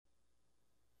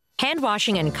Hand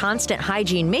washing and constant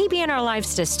hygiene may be in our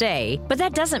lives to stay, but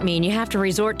that doesn't mean you have to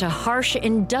resort to harsh,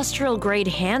 industrial-grade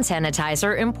hand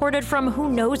sanitizer imported from who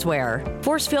knows where.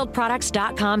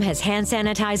 ForcefieldProducts.com has hand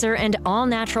sanitizer and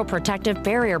all-natural protective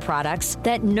barrier products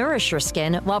that nourish your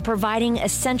skin while providing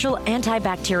essential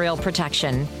antibacterial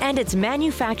protection. And it's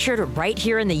manufactured right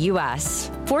here in the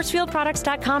U.S.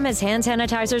 ForcefieldProducts.com has hand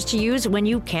sanitizers to use when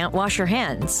you can't wash your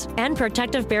hands, and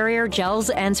protective barrier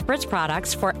gels and spritz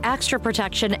products for extra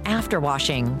protection after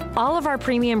washing. All of our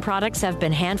premium products have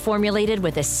been hand formulated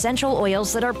with essential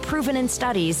oils that are proven in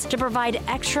studies to provide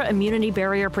extra immunity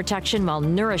barrier protection while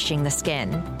nourishing the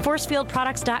skin.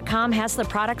 ForcefieldProducts.com has the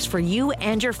products for you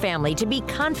and your family to be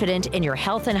confident in your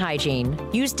health and hygiene.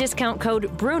 Use discount code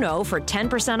BRUNO for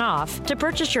 10% off to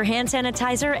purchase your hand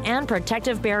sanitizer and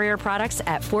protective barrier products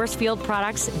at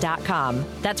ForcefieldProducts.com.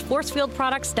 That's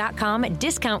ForcefieldProducts.com,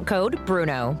 discount code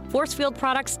BRUNO.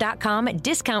 ForcefieldProducts.com,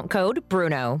 discount code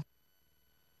BRUNO.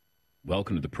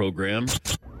 Welcome to the program.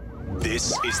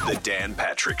 This is the Dan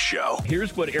Patrick Show.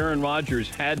 Here's what Aaron Rodgers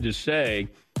had to say.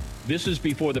 This is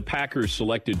before the Packers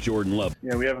selected Jordan Love.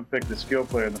 Yeah, we haven't picked a skill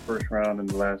player in the first round in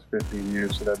the last 15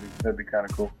 years, so that'd be kind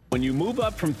of cool. When you move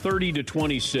up from 30 to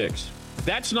 26,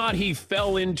 that's not he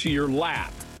fell into your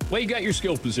lap. Well, you got your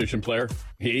skill position player.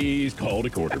 He's called a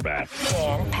quarterback.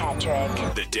 Dan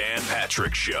Patrick. The Dan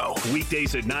Patrick Show.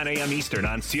 Weekdays at 9 a.m. Eastern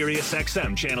on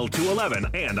SiriusXM Channel 211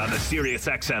 and on the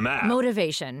SiriusXM app.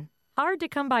 Motivation. Hard to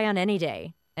come by on any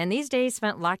day. And these days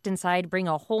spent locked inside bring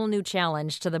a whole new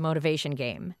challenge to the motivation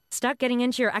game. Stuck getting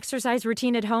into your exercise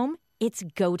routine at home? It's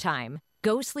go time.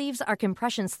 Go Sleeves are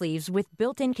compression sleeves with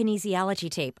built-in kinesiology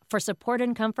tape for support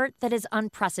and comfort that is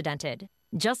unprecedented.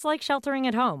 Just like sheltering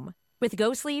at home. With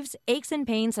Go Sleeves, aches and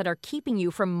pains that are keeping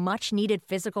you from much-needed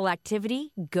physical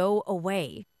activity go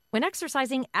away. When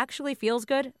exercising actually feels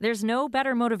good, there's no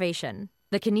better motivation.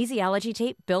 The kinesiology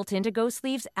tape built into Go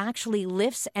Sleeves actually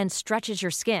lifts and stretches your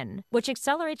skin, which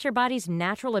accelerates your body's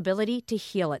natural ability to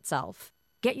heal itself.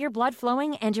 Get your blood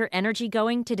flowing and your energy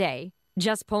going today.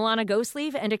 Just pull on a Go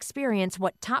Sleeve and experience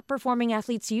what top-performing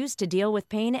athletes use to deal with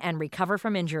pain and recover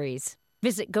from injuries.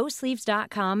 Visit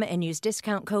GoSleeves.com and use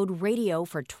discount code RADIO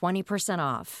for 20%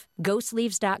 off.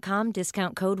 GoSleeves.com,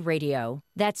 discount code RADIO.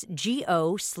 That's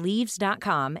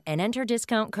GoSleeves.com and enter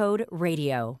discount code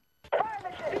RADIO.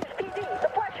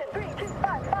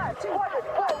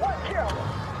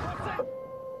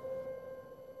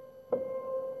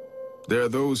 There are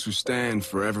those who stand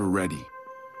forever ready.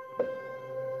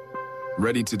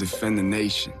 Ready to defend the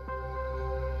nation.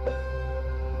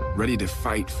 Ready to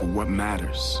fight for what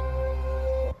matters.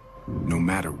 No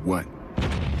matter what.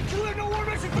 Let's go! Get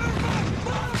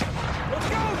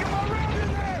my round in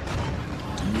there!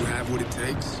 Do you have what it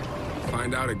takes?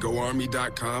 Find out at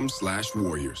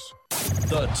GoArmy.com/warriors.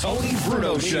 The Tony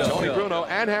Bruno Show. Tony Bruno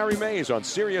and Harry Mays on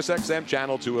SiriusXM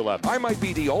Channel 211. I might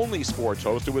be the only sports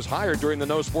host who was hired during the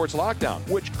no sports lockdown,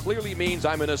 which clearly means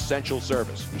I'm an essential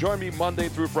service. Join me Monday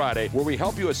through Friday, where we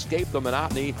help you escape the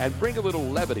monotony and bring a little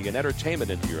levity and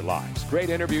entertainment into your lives. Great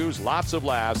interviews, lots of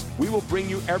laughs. We will bring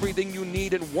you everything you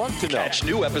need and want to know. Catch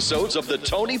new episodes of The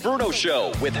Tony Bruno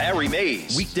Show with Harry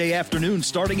Mays. Weekday afternoon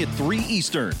starting at 3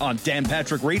 Eastern on Dan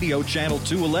Patrick Radio Channel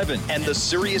 211 and the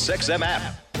SiriusXM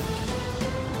app.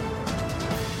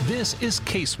 This is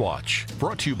Case Watch,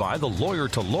 brought to you by the Lawyer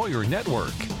to Lawyer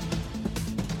Network.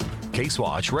 Case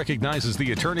Watch recognizes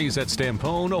the attorneys at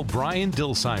Stampone, O'Brien,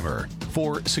 Dilsheimer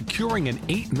for securing an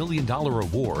 $8 million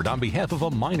award on behalf of a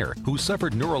minor who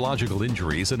suffered neurological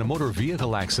injuries in a motor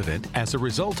vehicle accident as a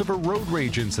result of a road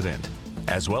rage incident,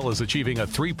 as well as achieving a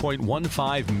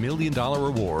 $3.15 million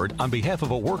award on behalf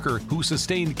of a worker who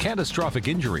sustained catastrophic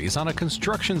injuries on a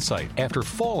construction site after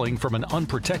falling from an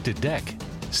unprotected deck.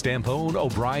 Stampone,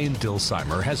 O'Brien,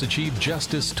 Dilsheimer has achieved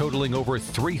justice totaling over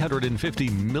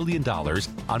 $350 million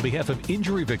on behalf of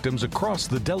injury victims across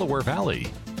the Delaware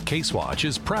Valley. Case Watch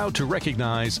is proud to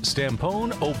recognize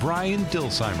Stampone, O'Brien,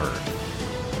 Dilsheimer.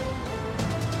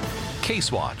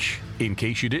 Case Watch, in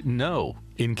case you didn't know.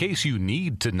 In case you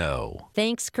need to know.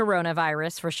 Thanks,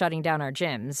 coronavirus, for shutting down our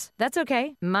gyms. That's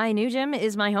okay. My new gym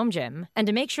is my home gym. And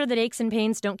to make sure that aches and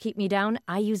pains don't keep me down,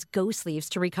 I use Go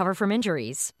Sleeves to recover from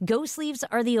injuries. Go Sleeves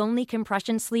are the only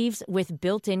compression sleeves with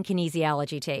built-in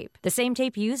kinesiology tape. The same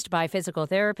tape used by physical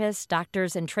therapists,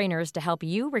 doctors, and trainers to help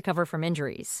you recover from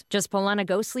injuries. Just pull on a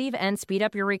Go Sleeve and speed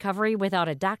up your recovery without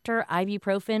a doctor,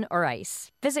 ibuprofen, or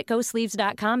ice. Visit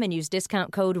GoSleeves.com and use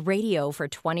discount code RADIO for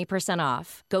 20%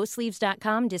 off.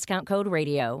 GoSleeves.com, discount code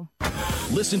RADIO.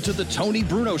 Listen to The Tony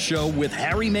Bruno Show with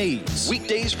Harry Mays.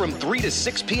 Weekdays from 3 to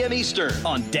 6 p.m. Eastern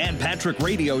on Dan Patrick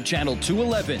Radio Channel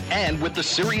 211 and with the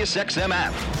SiriusXM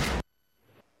app.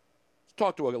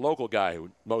 talk to a local guy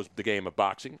who knows the game of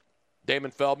boxing.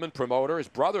 Damon Feldman, promoter. His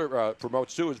brother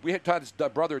promotes too. We had his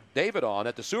brother David on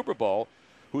at the Super Bowl,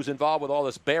 who's involved with all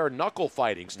this bare-knuckle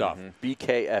fighting stuff.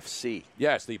 BKFC.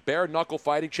 Yes, the bare-knuckle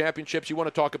fighting championships. You want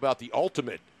to talk about the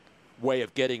ultimate way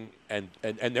of getting, and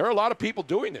there are a lot of people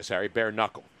doing this, Harry,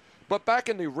 bare-knuckle. But back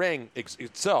in the ring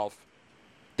itself,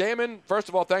 Damon, first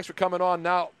of all, thanks for coming on.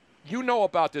 Now, you know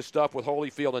about this stuff with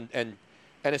Holyfield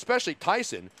and especially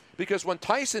Tyson, because when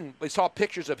Tyson, we saw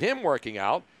pictures of him working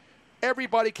out,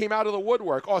 everybody came out of the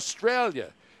woodwork. Australia,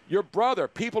 your brother,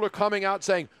 people are coming out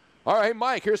saying, all right,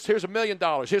 Mike, here's $1 million.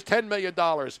 Here's $10 million.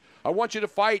 I want you to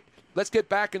fight. Let's get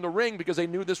back in the ring, because they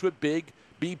knew this would be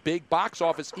big box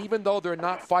office, even though they're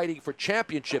not fighting for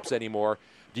championships anymore.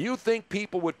 Do you think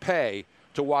people would pay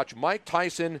to watch Mike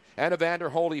Tyson and Evander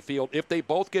Holyfield if they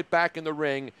both get back in the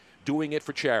ring doing it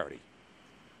for charity?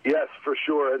 Yes, for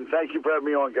sure. And thank you for having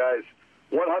me on, guys.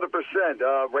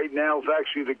 100%. Right now is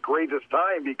actually the greatest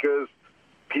time because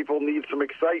people need some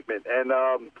excitement.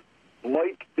 And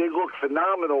Mike did look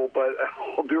phenomenal, but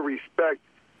all due respect,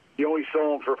 you only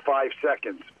saw him for 5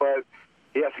 seconds. But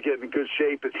he has to get in good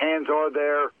shape. His hands are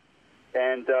there.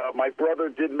 And my brother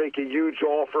did make a huge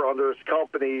offer under his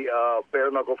company,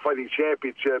 Bare Knuckle Fighting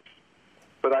Championships.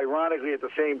 But ironically, at the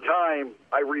same time,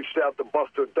 I reached out to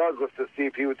Buster Douglas to see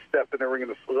if he would step in the ring in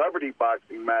a celebrity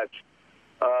boxing match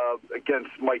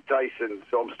against Mike Tyson.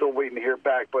 So I'm still waiting to hear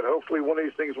back. But hopefully one of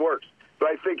these things works. But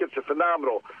I think it's a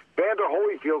phenomenal. Evander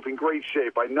Holyfield's in great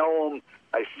shape. I know him.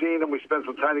 I've seen him. We spent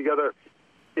some time together.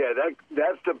 Yeah,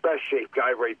 that's the best shape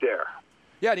guy right there.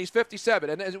 Yeah, and he's 57.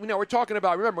 And as we know, we're talking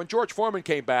about, remember, when George Foreman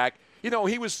came back, you know,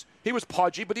 he was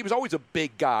pudgy, but he was always a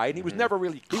big guy, and he was never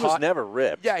really cut. He was never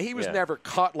ripped. Yeah, he was never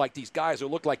cut like these guys who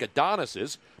look like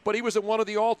Adonises, but he was one of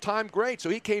the all-time greats. So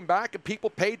he came back, and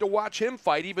people paid to watch him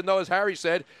fight, even though, as Harry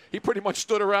said, he pretty much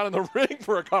stood around in the ring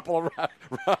for a couple of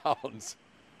rounds.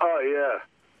 Oh, yeah.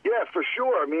 Yeah, for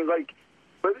sure. I mean,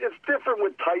 but it's different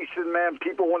with Tyson, man.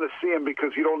 People want to see him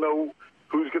because you don't know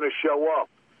who's going to show up,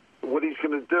 what he's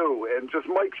going to do. And just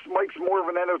Mike's more of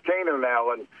an entertainer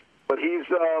now, but he's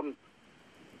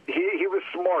he was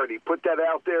smart. He put that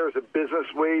out there as a business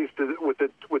ways to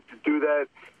do that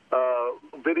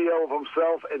video of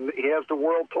himself, and he has the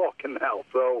world talking now.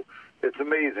 So it's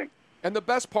amazing. And the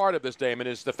best part of this, Damon,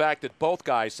 is the fact that both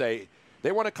guys say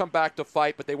they want to come back to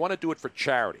fight, but they want to do it for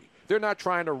charity. They're not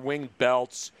trying to win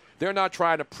belts. They're not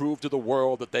trying to prove to the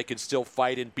world that they can still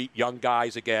fight and beat young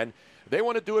guys again. They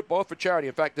want to do it both for charity.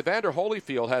 In fact, Evander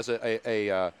Holyfield has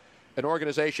an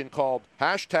organization called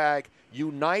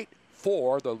 #Unite4,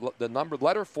 the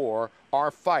letter 4,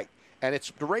 our fight. And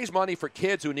it's to raise money for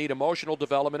kids who need emotional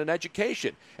development and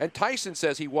education. And Tyson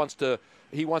says he wants to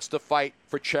fight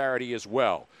for charity as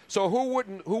well. So who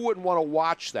wouldn't want to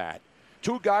watch that?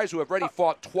 Two guys who have already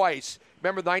fought twice.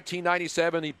 Remember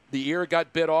 1997, the ear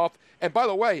got bit off. And by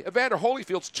the way, Evander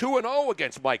Holyfield's 2-0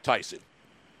 against Mike Tyson.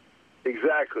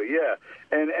 Exactly, yeah.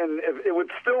 And it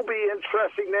would still be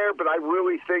interesting there, but I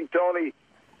really think, Tony,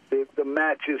 the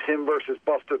match is him versus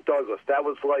Buster Douglas. That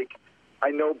was I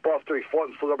know Buster, he fought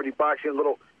in celebrity boxing a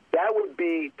little. That would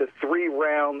be the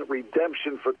 3-round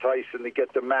redemption for Tyson to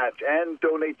get the match and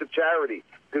donate to charity,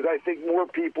 because I think more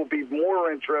people be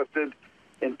more interested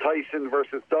in Tyson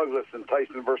versus Douglas than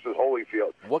Tyson versus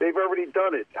Holyfield. They've already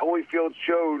done it. Holyfield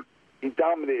showed he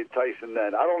dominated Tyson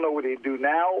then. I don't know what he'd do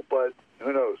now, but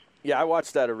who knows? Yeah, I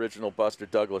watched that original Buster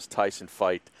Douglas-Tyson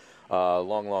fight a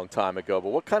long time ago.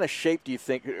 But what kind of shape do you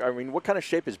think, what kind of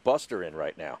shape is Buster in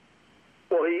right now?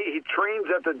 Well, he trains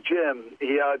at the gym.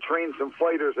 He trains some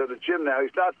fighters at the gym now.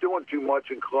 He's not doing too much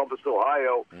in Columbus,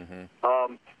 Ohio. Mm-hmm.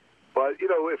 But,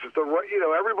 if it's the right,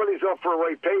 everybody's up for a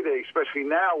right payday, especially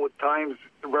now with times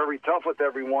very tough with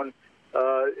everyone.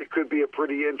 It could be a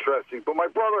pretty interesting. But my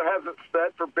brother has it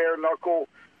set for bare knuckle.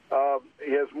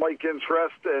 He has Mike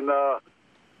interest, and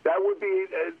that would be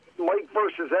Mike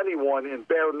versus anyone in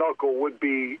bare knuckle would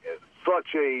be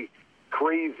such a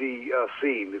crazy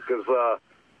scene because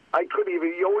I couldn't even.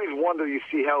 You always wonder. You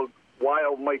see how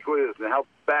wild Mike is and how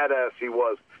badass he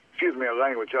was. Excuse me, our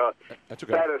language. That's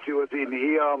okay. Badass he was, and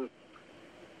he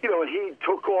he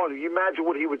took on. You imagine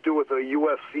what he would do with a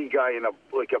UFC guy in a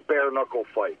bare knuckle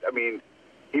fight. I mean,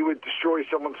 he would destroy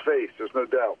someone's face. There's no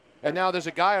doubt. And now there's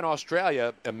a guy in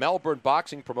Australia, a Melbourne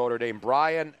boxing promoter named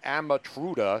Brian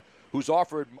Amatruda, who's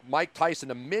offered Mike Tyson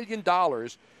 $1 million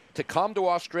to come to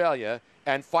Australia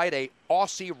and fight a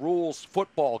Aussie rules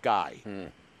football guy.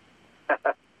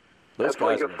 That's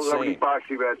like a celebrity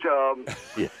boxing match.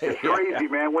 It's crazy,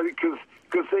 man.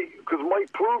 Because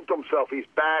Mike proved himself. He's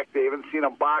back. They haven't seen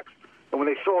him box. And when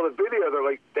they saw the video, they're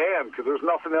like, damn, because there's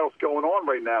nothing else going on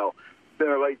right now.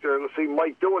 they're seeing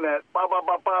Mike doing that, bop, bop,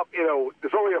 bop, bop.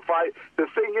 There's only a 5. The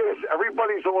thing is,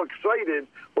 everybody's all excited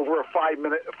over a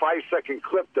 5-second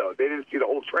clip, though. They didn't see the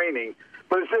whole training.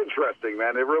 But it's interesting,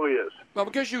 man. It really is. Well,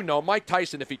 because Mike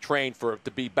Tyson, if he trained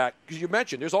to be back, because you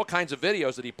mentioned there's all kinds of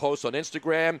videos that he posts on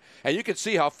Instagram, and you can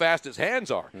see how fast his hands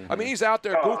are. Mm-hmm. I mean, he's out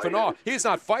there goofing off. He's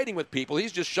not fighting with people.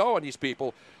 He's just showing these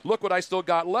people, look what I still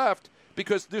got left,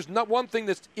 because there's not one thing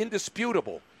that's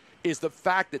indisputable is the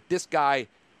fact that this guy,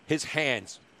 his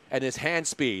hands and his hand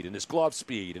speed and his glove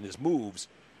speed and his moves,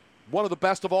 one of the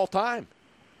best of all time.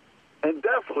 And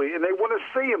definitely, and they want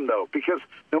to see him, though, because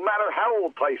no matter how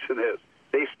old Tyson is,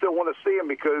 they still want to see him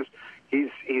because he's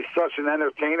such an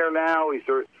entertainer now. He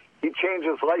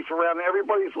changes life around.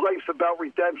 Everybody's life's about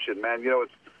redemption, man.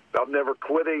 It's about never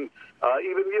quitting.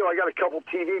 Even I got a couple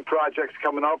TV projects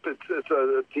coming up. It's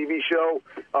a TV show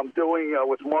I'm doing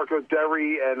with Marco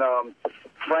Derry and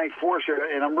Frank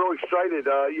Forscher, and I'm really excited,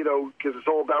 because it's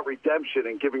all about redemption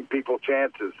and giving people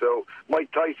chances. So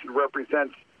Mike Tyson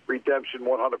represents redemption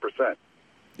 100%.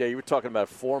 Yeah, you were talking about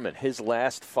Foreman. His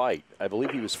last fight, I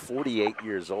believe he was 48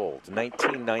 years old,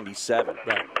 1997.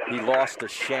 Right. He lost to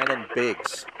Shannon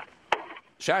Biggs.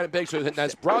 Shannon Biggs was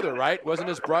his brother, right? Wasn't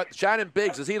his brother? Shannon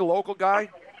Biggs, is he the local guy?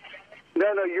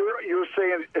 No, you were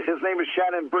saying his name is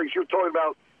Shannon Briggs. You're talking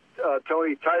about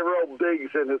Tony Tyrell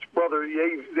Biggs and his brother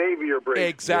Xavier Briggs.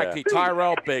 Exactly, yeah.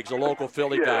 Tyrell Biggs, a local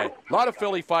Philly guy. A lot of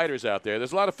Philly fighters out there.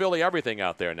 There's a lot of Philly everything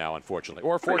out there now, unfortunately,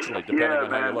 or fortunately, depending on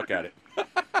how you look at it.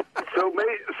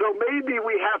 So maybe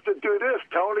we have to do this,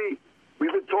 Tony.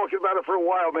 We've been talking about it for a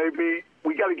while. Maybe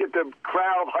we got to get the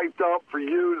crowd hyped up for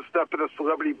you to step in a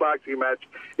celebrity boxing match.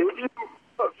 If you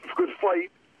could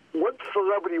fight, what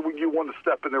celebrity would you want to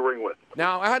step in the ring with?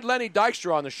 Now, I had Lenny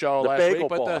Dykstra on the show last Bagel week,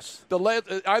 but Boss.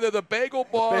 Either the Bagel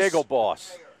Boss. The Bagel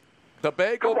Boss. The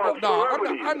Bagel Boss. No,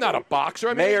 I'm not a boxer.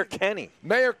 I mean, Mayor Kenny.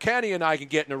 Mayor Kenny and I can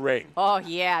get in the ring. Oh,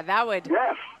 yeah, that would.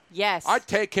 Yes. I'd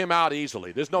take him out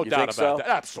easily. There's no doubt about that.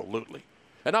 Absolutely.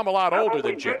 And I'm a lot older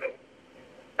than Jim.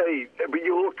 Hey, but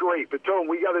you look great. But, Tom,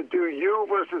 we got to do you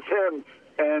versus him.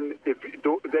 And if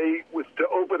they was to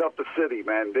open up the city,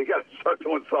 man, they got to start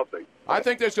doing something. I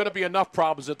think there's going to be enough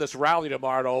problems at this rally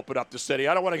tomorrow to open up the city.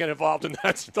 I don't want to get involved in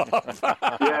that stuff.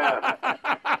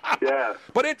 Yeah.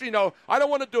 But I don't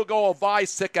want to go Vi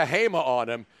Sikahema on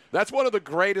him. That's one of the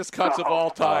greatest cuts of all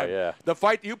time. Oh, yeah. The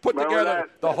fight you put together,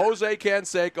 the Jose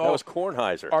Canseco. That was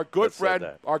Kornheiser. Our good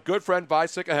friend Vi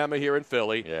Sikahema here in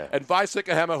Philly, and Vi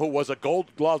Sikahema, who was a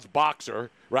Gold Gloves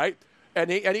boxer, right? And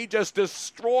he just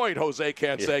destroyed Jose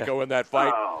Canseco in that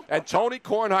fight. Oh. And Tony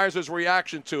Kornheiser's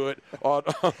reaction to it.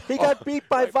 He got beat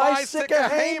by Vi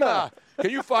Sikahema.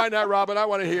 Can you find that, Robin? I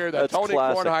want to hear that. That's Tony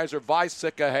classic. Kornheiser, Vi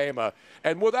Sikahema.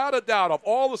 And without a doubt, of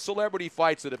all the celebrity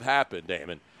fights that have happened,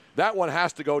 Damon, that one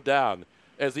has to go down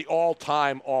as the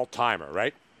all-timer,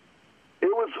 right? It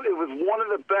was one of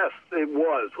the best. It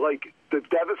was. Like, the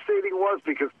devastating was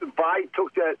because Vi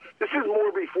took that. This is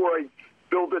more before I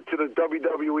build it to the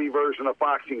WWE version of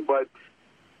boxing, but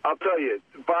I'll tell you,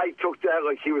 Vi took that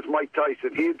like he was Mike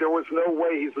Tyson. There was no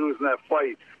way he's losing that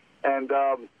fight, and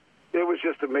it was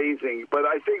just amazing. But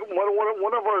I think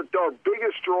one of our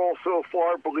biggest draws so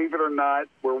far, believe it or not,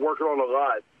 we're working on a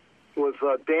lot, was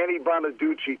Danny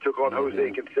Bonaducci took on Jose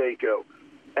Canseco.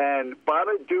 And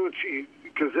Bonaducci,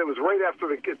 because it was right after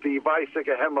the Vi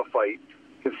Sikahema fight,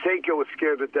 Canseco was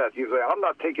scared to death. He was like, I'm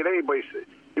not taking anybody.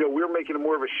 We were making it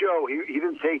more of a show. He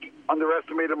didn't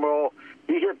underestimate him at all.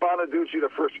 He hit Bonaducci the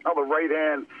first time, the right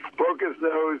hand, broke his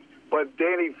nose. But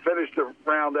Danny finished the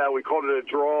round out. We called it a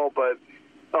draw. But,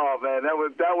 oh, man, that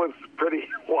was pretty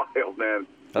wild, man.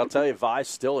 I'll tell you, Vi's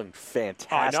still in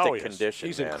fantastic condition.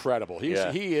 He's man. incredible. He's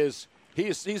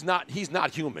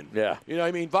not human. Yeah. You know what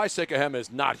I mean? Vi Sikahema is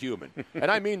not human.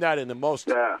 And I mean that in the most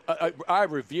I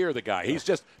revere the guy. He's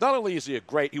just not only is he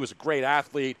he was a great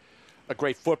athlete, a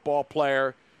great football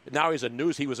player. Now he was a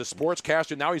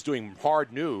sportscaster. Now he's doing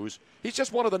hard news. He's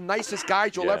just one of the nicest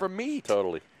guys you'll ever meet.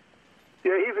 Totally.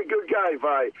 Yeah, he's a good guy,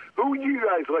 Vi. Who would you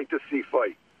guys like to see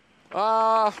fight?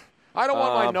 I don't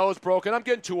want my nose broken. I'm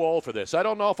getting too old for this. I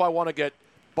don't know if I want to get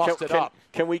busted up.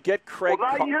 Can we get Craig?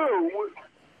 Well, not you.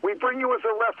 We bring you as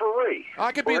a referee.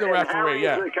 I could be the referee, Harry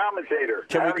is the commentator.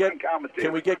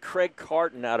 Can we get Craig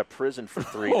Carton out of prison for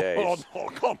 3 days? Oh,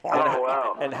 come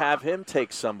on. And have him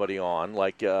take somebody on,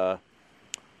 like, I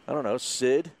don't know,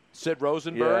 Sid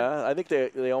Rosenberg? Yeah, I think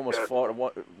they almost fought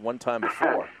one time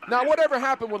before. Now, whatever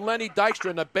happened with Lenny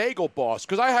Dykstra and the Bagel Boss?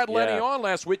 Because I had Lenny on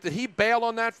last week. Did he bail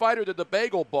on that fight, or did the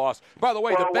Bagel Boss? By the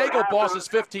way, the Bagel Boss is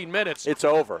 15 minutes. It's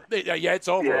over. Yeah, it's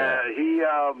over. Yeah,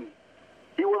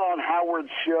 he went on Howard's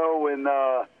show and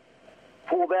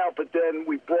pulled out, but then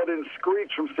we brought in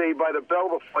Screech from Saved by the Bell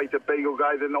to fight the Bagel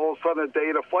guy. Then all of a sudden, the day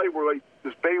of the fight, we're like,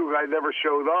 this Bagel guy never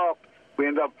showed up. We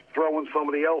end up throwing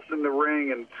somebody else in the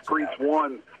ring, and Screech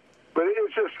won. But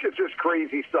it's just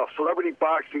crazy stuff. Celebrity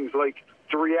boxing's like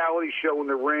it's a reality show in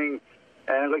the ring,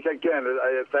 and like again,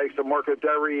 thanks to Marco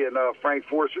Derry and Frank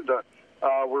Forster,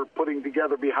 we're putting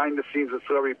together behind the scenes of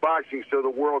celebrity boxing so the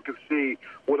world can see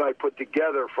what I put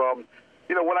together from.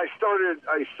 You know, when I started,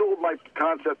 I sold my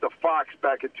concept to Fox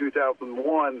back in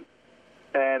 2001,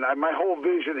 and my whole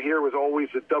vision here was always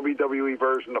the WWE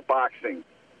version of boxing,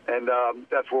 and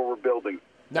that's what we're building.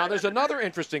 Now, there's another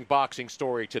interesting boxing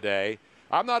story today.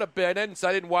 I'm not a I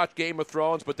didn't watch Game of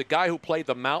Thrones, but the guy who played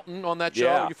the Mountain on that show,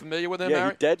 are you familiar with him,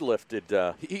 Aaron? He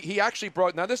deadlifted. He actually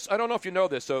brought, now this, I don't know if you know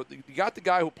this, so you got the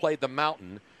guy who played the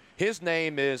Mountain. His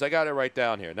name is, I got it right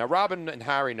down here. Now, Robin and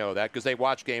Harry know that because they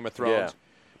watch Game of Thrones. Yeah.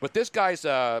 But this guy's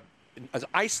an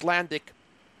Icelandic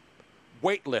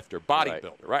weightlifter,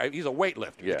 bodybuilder, right? He's a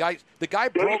weightlifter. Yeah. The guy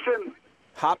broke.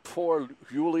 Hafthor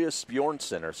Julius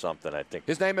Bjornsson or something, I think.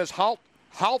 His name is Hafthor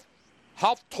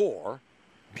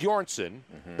Bjornsson,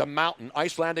 the Mountain,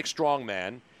 Icelandic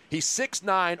strongman. He's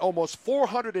 6'9", almost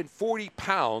 440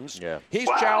 pounds. Yeah. He's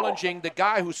challenging the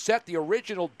guy who set the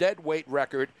original deadweight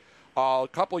record a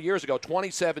couple of years ago,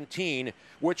 2017,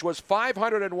 which was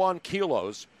 501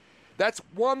 kilos. That's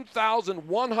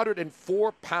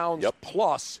 1,104 pounds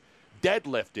plus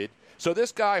deadlifted. So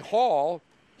this guy, Hall,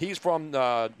 he's from,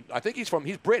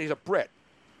 he's Brit. He's a Brit.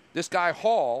 This guy,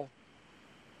 Hall,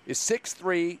 is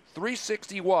 6'3",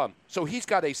 361. So he's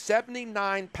got a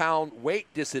 79-pound weight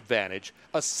disadvantage,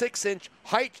 a 6-inch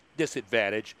height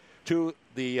disadvantage to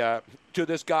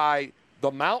this guy,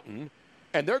 the Mountain,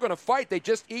 and they're going to fight. They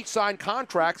just each signed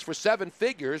contracts for 7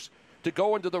 figures to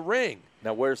go into the ring.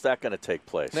 Now, where's that going to take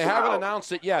place? They haven't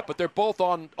announced it yet, but they're both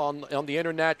on the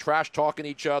internet, trash-talking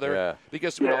each other.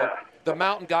 Because, you know, the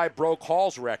Mountain guy broke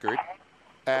Hall's record,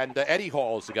 and Eddie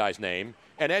Hall is the guy's name.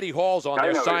 And Eddie Hall's on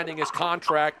there signing his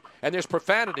contract, and there's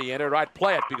profanity in it. I'd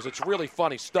play it because it's really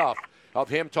funny stuff of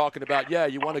him talking about,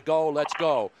 you want to go, let's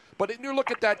go. But you look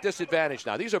at that disadvantage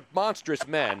now. These are monstrous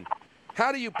men.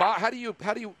 How do you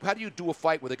do a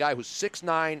fight with a guy who's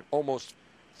 6'9", almost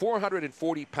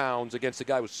 440 pounds against a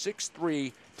guy who's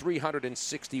 6'3",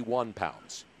 361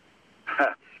 pounds?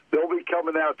 They'll be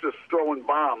coming out just throwing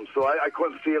bombs, so I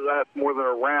couldn't see it last more than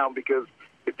a round because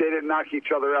if they didn't knock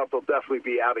each other out, they'll definitely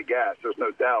be out of gas. There's no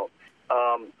doubt.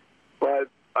 But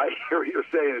I hear what you're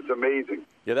saying. It's amazing.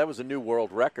 Yeah, that was a new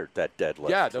world record, that deadlift.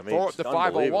 Yeah, the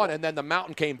 501, and then the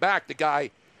Mountain came back.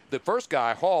 The first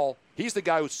guy, Hall, he's the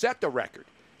guy who set the record.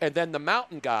 And then the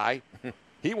Mountain guy,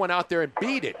 he went out there and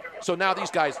beat it. So now these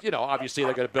guys, obviously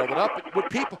they're going to build it up. Would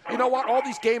people, you know what? All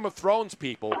these Game of Thrones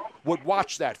people would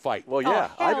watch that fight. Well, yeah,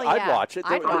 I'd watch it.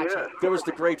 I'd watch it. There was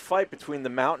the great fight between the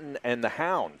Mountain and the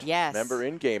Hound. Yes. Remember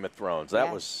in Game of Thrones?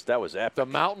 That was epic. The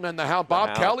Mountain and the Hound.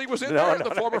 Bob Kelly was in there,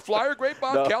 the former Flyer great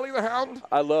Bob Kelly, the Hound.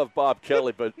 I love Bob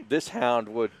Kelly, but this Hound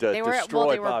would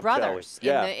destroy they were Bob brothers.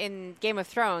 Kelly. In Game of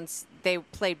Thrones, they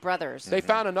played brothers. They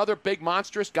found another big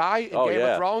monstrous guy in Game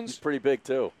of Thrones. He's pretty big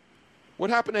too. What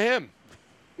happened to him?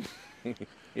 He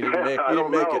didn't make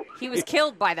it. He was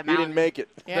killed by the Mountain. He didn't make it.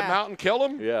 Yeah. The Mountain kill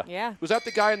him? Yeah. Was that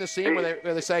the guy in the scene where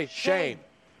they say, shame?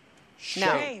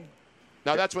 No.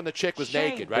 Now, that's when the chick was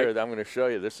naked, right? Here, I'm going to show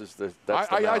you. That's the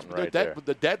Mountain right there.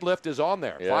 The deadlift is on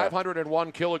there.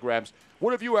 501 kilograms.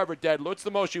 What have you ever deadlifted? What's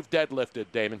the most you've deadlifted,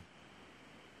 Damon?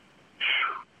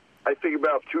 I think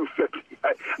about 250.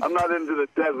 I'm not into the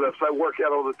deadlifts. I work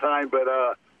out all the time, but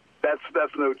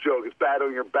that's no joke. It's bad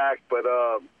on your back, but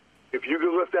if you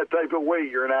can lift that type of weight,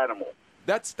 you're an animal.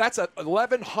 That's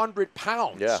 1,100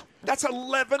 pounds. Yeah. That's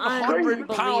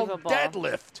 1,100-pound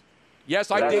deadlift.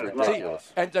 Yes, I did. See,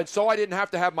 and so I didn't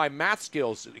have to have my math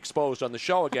skills exposed on the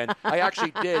show again. I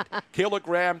actually did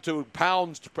kilogram to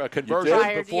pounds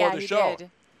conversion before the show. Did.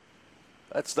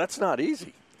 That's not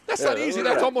easy. That's not easy.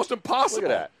 That's almost impossible.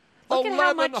 Look at that.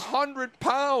 1,100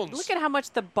 pounds. Look at how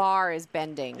much the bar is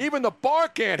bending. Even the bar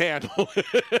can't handle it.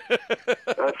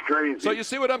 That's crazy. So you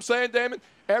see what I'm saying, Damon?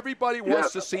 Everybody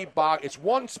wants to see boxing. It's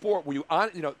one sport where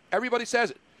everybody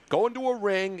says it. Go into a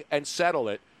ring and settle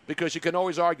it because you can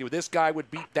always argue this guy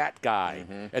would beat that guy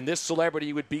and this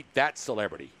celebrity would beat that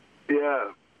celebrity.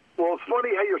 Yeah. Well, it's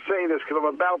funny how you're saying this because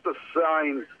I'm about to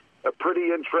sign a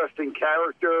pretty interesting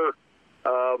character,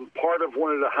 part of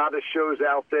one of the hottest shows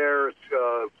out there. It's,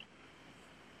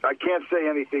 I can't say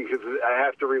anything because I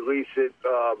have to release it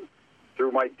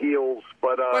through my deals.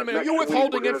 But wait a minute, are you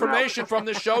withholding information from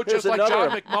this show just like John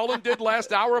McMullen did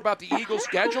last hour about the Eagles'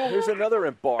 schedule? Here's another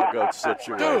embargoed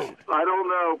situation. Dude. I don't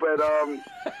know, but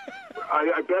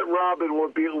I bet Robin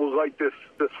will like this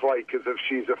fight because if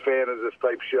she's a fan of this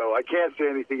type show. I can't say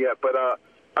anything yet, but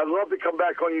I'd love to come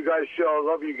back on you guys' show. I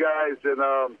love you guys, and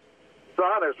it's an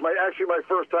honor. It's my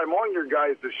first time on your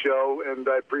guys' show, and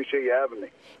I appreciate you having me.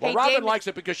 Well, Hey, Robin David- likes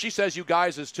it because she says you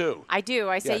guys is too. I do.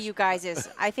 I say Yes. you guys is.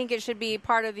 I think it should be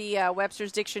part of the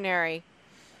Webster's Dictionary.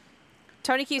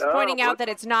 Tony keeps pointing out that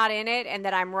it's not in it and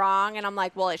that I'm wrong, and I'm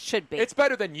like, well, it should be. It's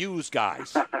better than yous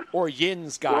guys or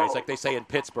yins guys, like they say in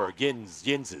Pittsburgh.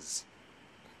 Yinses.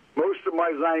 Most of my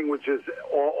language is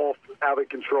all out of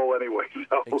control anyway,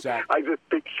 so Exactly. I just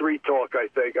speak street talk, I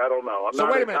think. I don't know. I'm So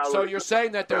not wait a minute. So Italian. you're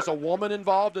saying that there's a woman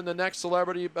involved in the next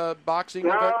celebrity boxing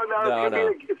No,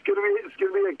 event? it's gonna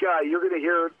be a guy. You're gonna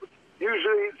hear it.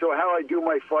 Usually, so how I do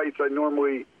my fights, I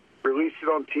normally release it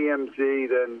on TMZ.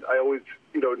 Then I always,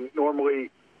 normally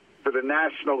for the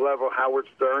national level, Howard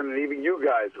Stern and even you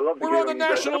guys. I love to We're get on the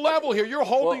national level here. You're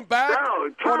holding back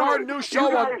no, on our dude, new you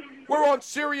show. guys- We're on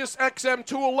Sirius XM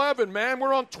 211, man.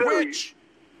 We're on Twitch.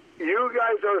 You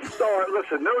guys are a star.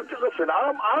 Listen,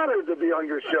 I'm honored to be on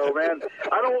your show, man.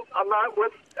 I'm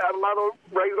not a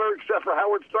regular except for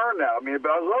Howard Stern now. I mean,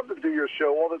 but I love to do your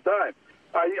show all the time.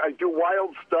 I do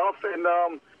wild stuff, and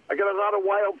I got a lot of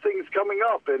wild things coming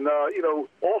up, and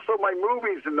also my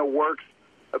movies in the works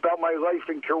about my life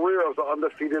and career. I was an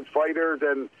undefeated fighter,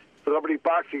 then celebrity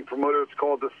boxing promoter. It's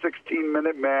called The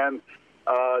 16-Minute Man.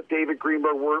 David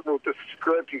Greenberg wrote the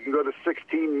script. You can go to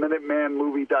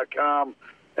 16minutemanmovie.com.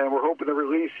 And we're hoping to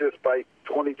release this by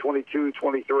 2022,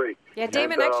 23. Yeah,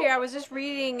 Damon, actually, I was just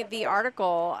reading the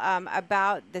article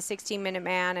about the 16-Minute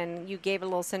Man, and you gave a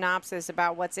little synopsis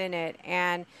about what's in it.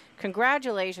 And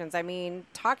congratulations. I mean,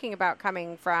 talking about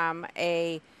coming from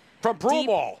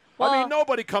Broomall. I mean,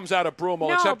 nobody comes out of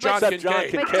Broomall except John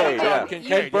Kincaid.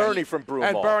 And Bernie from Broomall.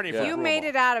 And Bernie from You Broomall. made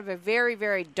it out of a very,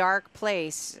 very dark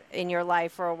place in your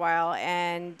life for a while,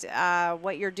 and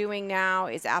what you're doing now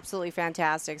is absolutely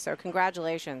fantastic. So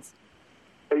congratulations.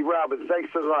 Hey, Robin,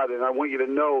 thanks a lot. And I want you to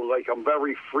know, I'm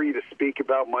very free to speak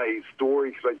about my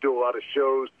story because I do a lot of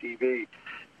shows, TV.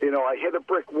 I hit a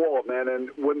brick wall, man.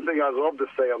 And one thing I'd love to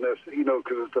say on this,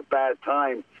 because it's a bad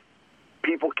time,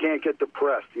 people can't get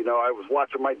depressed. I was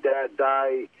watching my dad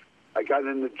die. I got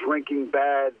into drinking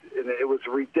bad, and it was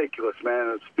ridiculous, man.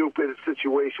 A stupid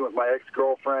situation with my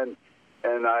ex-girlfriend,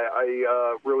 and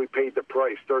I really paid the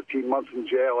price. 13 months in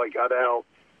jail, I got out,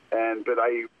 but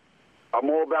I'm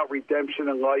all about redemption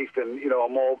in life, and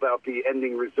I'm all about the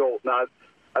ending result. I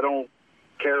don't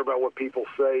care about what people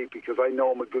say because I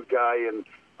know I'm a good guy and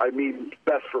I mean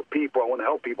best for people. I want to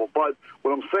help people. But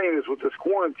what I'm saying is, with this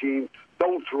quarantine,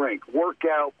 don't drink. Work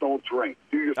out, don't drink.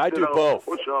 Do your I do both.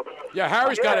 push-ups. Yeah,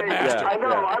 Harry's got it mastered. I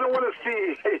know. I don't want to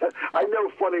see. I know,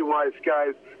 funny-wise,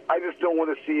 guys. I just don't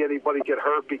want to see anybody get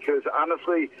hurt because,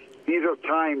 honestly, these are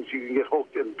times you can get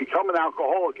hooked and become an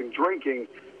alcoholic and drinking,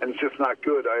 and it's just not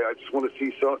good. I just want to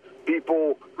see some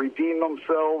people redeem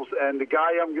themselves. And the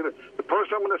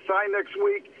person I'm gonna sign next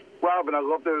week, Robin, I'd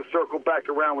love to circle back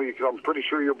around with you because I'm pretty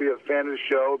sure you'll be a fan of the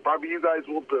show. Probably you guys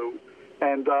will too.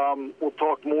 And we'll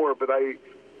talk more. But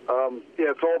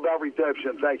it's all about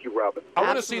redemption. Thank you, Robin. I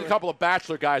want to see a couple of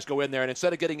Bachelor guys go in there, and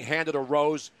instead of getting handed a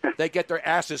rose, they get their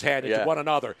asses handed to one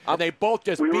another. And they both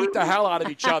just beat the hell out of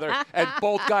each other, and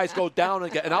both guys go down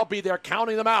again. And I'll be there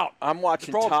counting them out. I'm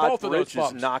watching Both Todd of those Bridges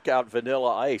bums. knock out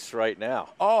Vanilla Ice right now.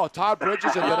 Oh, Todd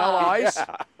Bridges and Vanilla Ice?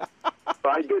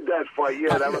 I did that fight.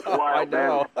 Yeah, that was wild, I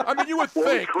know. man. I mean, you would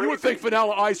think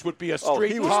Vanilla Ice would be a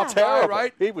street he was top terrible. guy,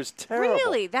 right? He was terrible.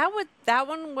 Really? That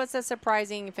one was a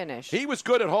surprising finish. He was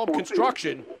good at home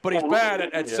construction, but he's bad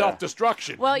at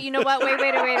self-destruction. Well, you know what?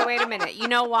 Wait a minute. You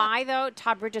know why, though?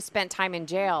 Todd Bridges spent time in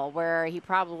jail where he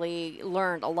probably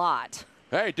learned a lot.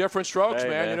 Hey, different strokes, Hey,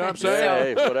 man. You know what I'm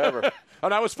saying? Hey, whatever.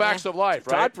 And that was facts of life,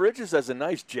 right? Todd Bridges has a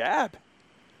nice jab.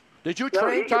 Did you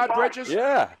train Todd Bridges?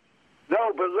 Yeah.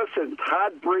 No, but listen,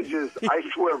 Todd Bridges, I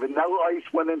swear, Vanilla Ice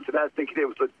went into that thinking it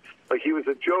was like he was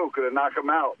a joke to knock him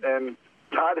out. And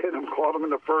Todd hit him, caught him in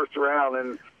the first round,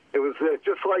 and it was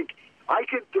just like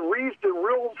the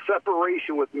real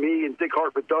separation with me and Dick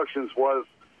Hart Productions was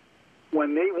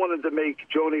when they wanted to make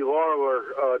Joni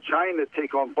Lawler China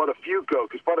take on Buttafuoco,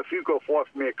 because Buttafuoco fought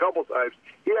for me a couple times.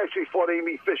 He actually fought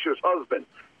Amy Fisher's husband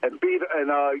and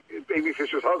Amy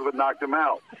Fisher's husband knocked him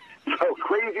out. So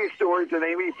crazy stories, and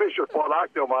Amy Fisher fought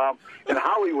Octomom in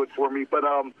Hollywood for me. But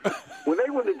when they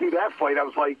wanted to do that fight, I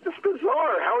was like, this is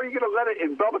bizarre. How are you going to let it?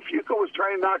 And Buttafuoco was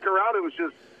trying to knock her out. It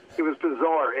was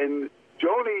bizarre. And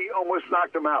Joni almost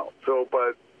knocked him out. So,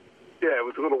 but, yeah, it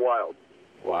was a little wild.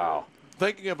 Wow.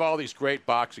 Thinking of all these great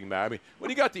boxing, man. I mean,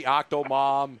 when you got the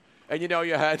Octomom, and you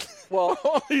had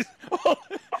all these.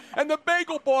 And the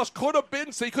Bagel Boss could have been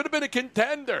a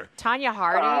contender. Tanya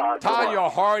Harding. Tanya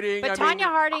Harding. But Tanya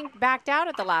Harding backed out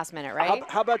at the last minute, right?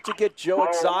 How about you get Joe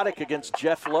Exotic against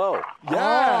Jeff Lowe?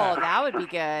 Yeah. Oh, that would be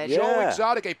good. Joe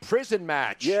Exotic, a prison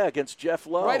match. Yeah, against Jeff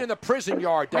Lowe. Right in the prison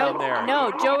yard down there.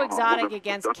 No, Joe Exotic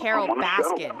against Carol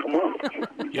Baskin.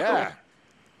 Yeah.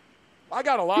 I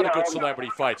got a lot of good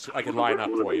celebrity fights I can line up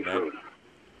for you, man.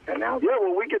 Yeah,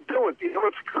 well, we could do it. You know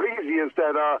what's crazy is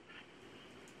that,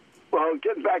 well,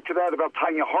 getting back to that about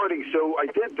Tanya Harding, so I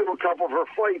did do a couple of her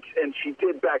fights, and she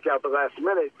did back out the last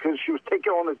minute because she was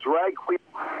taking on a drag queen.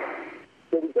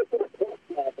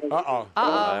 Uh-oh.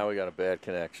 Now we got a bad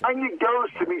connection. Tanya goes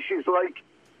to me, she's like,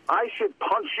 I should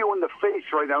punch you in the face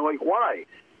right now. I'm like, why?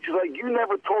 She's like, you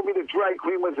never told me the drag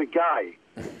queen was a guy.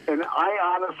 And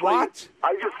I honestly,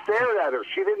 I just stared at her.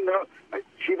 She didn't know.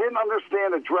 She didn't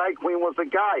understand a drag queen was a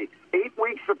guy. 8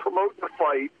 weeks to promote the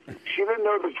fight. She didn't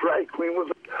know the drag queen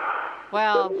was a guy.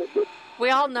 Well, we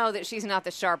all know that she's not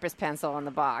the sharpest pencil in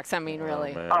the box. I mean,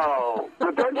 really.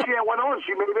 But then she went on.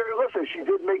 She made her, listen, she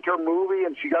did make her movie,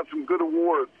 and she got some good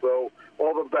awards, so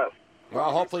all the best.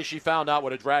 Well, hopefully she found out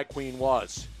what a drag queen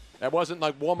was. That wasn't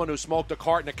like woman who smoked a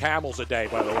carton of Camels a day,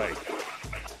 by the way.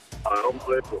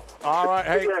 All right,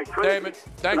 hey, Damon,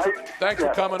 thanks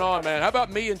for coming on, man. How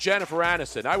about me and Jennifer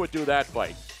Aniston? I would do that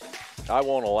fight. I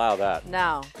won't allow that.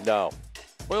 No. No.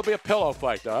 Well, it'll be a pillow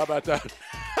fight, though. How about that?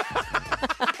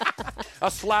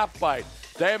 A slap fight.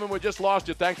 Damon, we just lost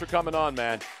you. Thanks for coming on,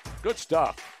 man. Good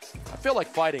stuff. I feel like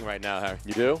fighting right now, Harry.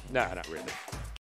 You do? No, not really.